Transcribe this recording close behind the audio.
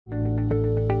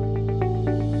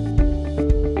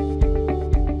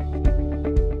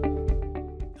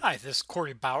this is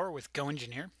Corey Bower with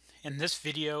GoEngineer, and this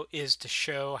video is to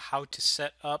show how to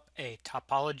set up a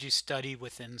topology study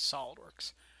within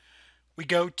SOLIDWORKS. We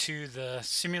go to the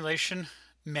simulation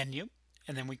menu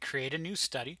and then we create a new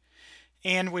study,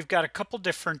 and we've got a couple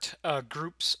different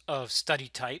groups of study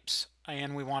types,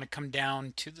 and we want to come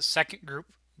down to the second group,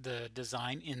 the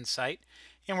design insight,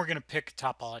 and we're going to pick a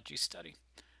topology study.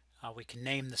 We can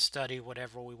name the study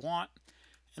whatever we want,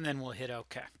 and then we'll hit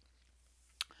OK.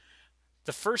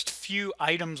 The first few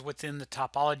items within the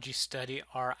topology study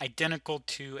are identical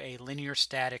to a linear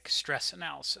static stress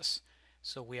analysis.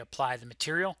 So we apply the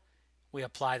material, we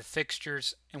apply the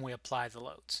fixtures, and we apply the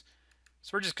loads. So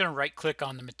we're just going to right click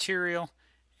on the material,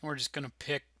 and we're just going to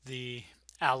pick the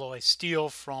alloy steel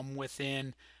from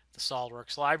within the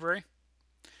SOLIDWORKS library.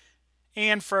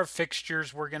 And for our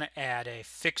fixtures, we're going to add a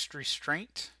fixed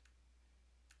restraint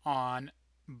on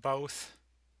both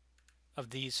of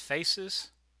these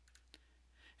faces.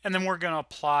 And then we're going to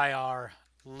apply our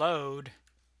load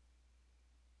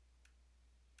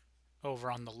over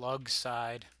on the lug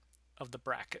side of the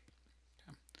bracket.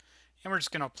 Okay. And we're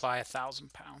just going to apply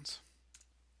 1,000 pounds.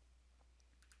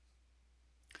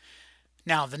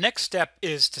 Now the next step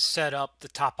is to set up the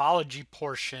topology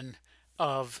portion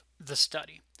of the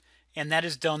study. And that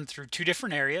is done through two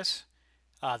different areas,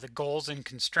 the goals and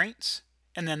constraints,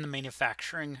 and then the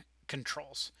manufacturing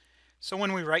controls. So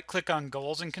when we right click on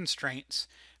goals and constraints,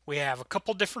 we have a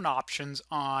couple different options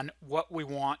on what we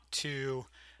want to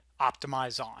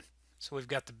optimize on. So we've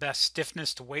got the best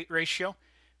stiffness to weight ratio,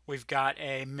 we've got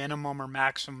a minimum or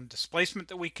maximum displacement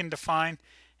that we can define,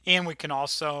 and we can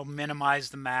also minimize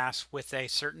the mass with a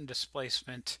certain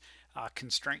displacement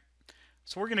constraint.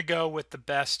 So we're going to go with the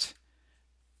best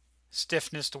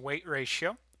stiffness to weight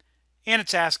ratio, and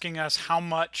it's asking us how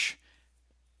much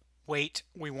weight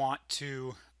we want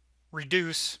to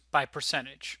reduce by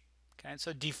percentage. Okay,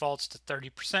 so defaults to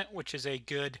 30%, which is a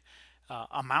good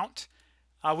amount.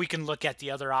 We can look at the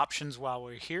other options while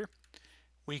we're here.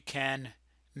 We can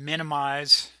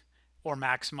minimize or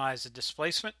maximize the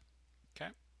displacement.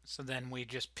 Okay, so then we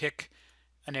just pick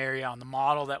an area on the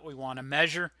model that we want to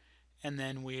measure, and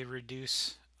then we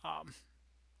reduce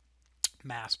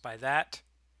mass by that.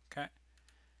 Okay,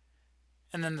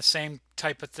 and then the same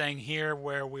type of thing here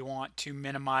where we want to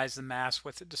minimize the mass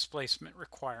with a displacement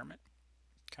requirement.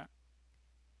 Okay.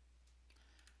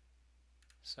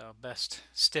 So best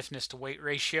stiffness to weight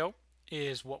ratio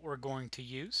is what we're going to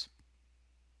use.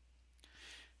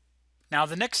 Now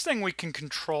the next thing we can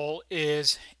control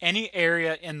is any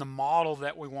area in the model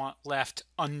that we want left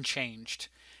unchanged.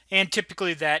 And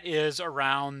typically that is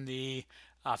around the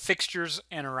fixtures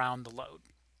and around the load.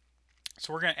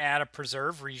 So we're going to add a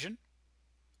preserve region.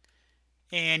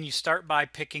 And you start by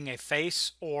picking a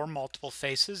face or multiple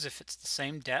faces if it's the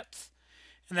same depth.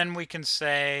 And then we can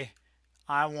say,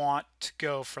 I want to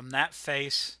go from that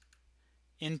face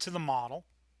into the model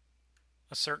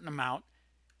a certain amount,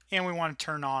 and we want to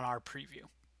turn on our preview.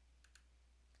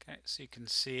 Okay, so you can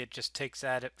see it just takes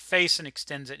that face and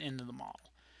extends it into the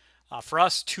model. For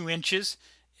us, 2 inches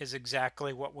is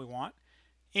exactly what we want.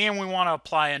 And we want to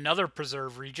apply another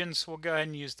preserve region, so we'll go ahead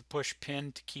and use the push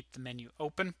pin to keep the menu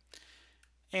open.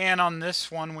 And on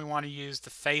this one, we want to use the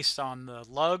face on the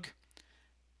lug.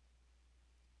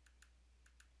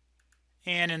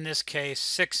 And in this case,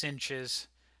 6 inches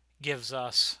gives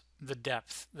us the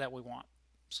depth that we want.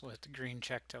 So we'll hit the green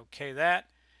check to OK that,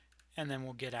 and then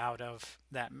we'll get out of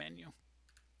that menu.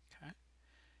 Okay.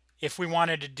 If we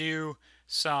wanted to do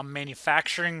some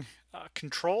manufacturing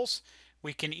controls,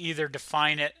 we can either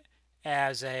define it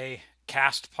as a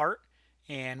cast part,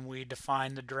 and we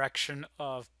define the direction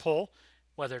of pull,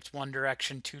 whether it's one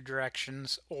direction, 2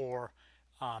 directions, or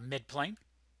mid-plane.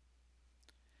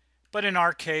 But in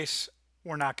our case,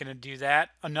 we're not going to do that.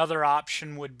 Another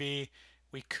option would be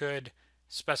we could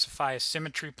specify a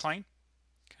symmetry plane.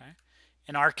 Okay.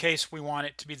 In our case, we want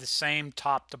it to be the same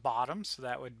top to bottom, so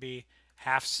that would be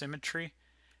half symmetry.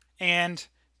 And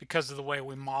because of the way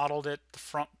we modeled it, the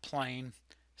front plane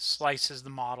slices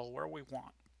the model where we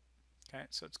want. Okay,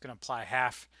 so it's going to apply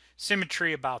half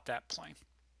symmetry about that plane.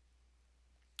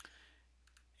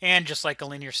 And just like a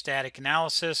linear static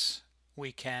analysis,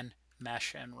 we can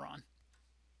mesh and run.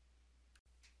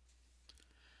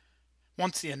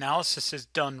 Once the analysis is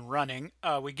done running,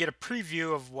 we get a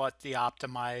preview of what the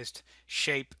optimized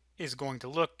shape is going to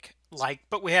look like,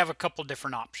 but we have a couple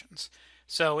different options.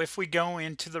 So if we go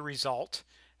into the result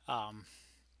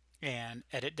and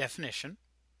edit definition,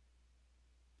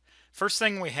 first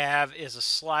thing we have is a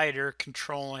slider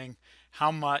controlling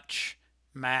how much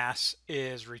mass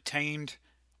is retained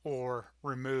or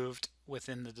removed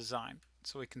within the design.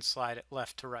 So we can slide it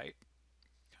left to right.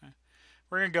 Okay.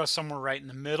 We're going to go somewhere right in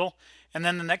the middle. And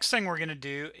then the next thing we're going to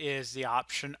do is the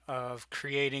option of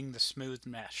creating the smooth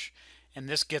mesh. And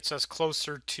this gets us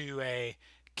closer to a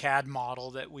CAD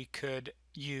model that we could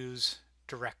use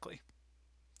directly.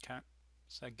 Okay,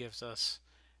 so that gives us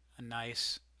a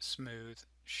nice smooth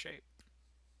shape.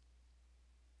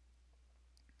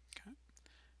 Okay,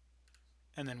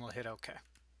 and then we'll hit OK.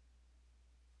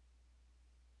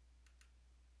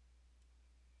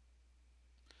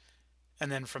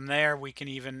 And then from there we can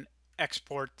even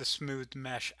export the smooth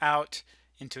mesh out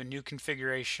into a new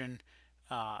configuration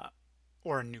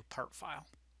or a new part file.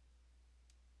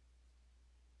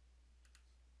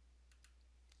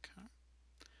 Okay.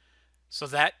 So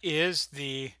that is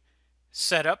the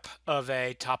setup of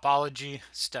a topology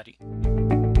study.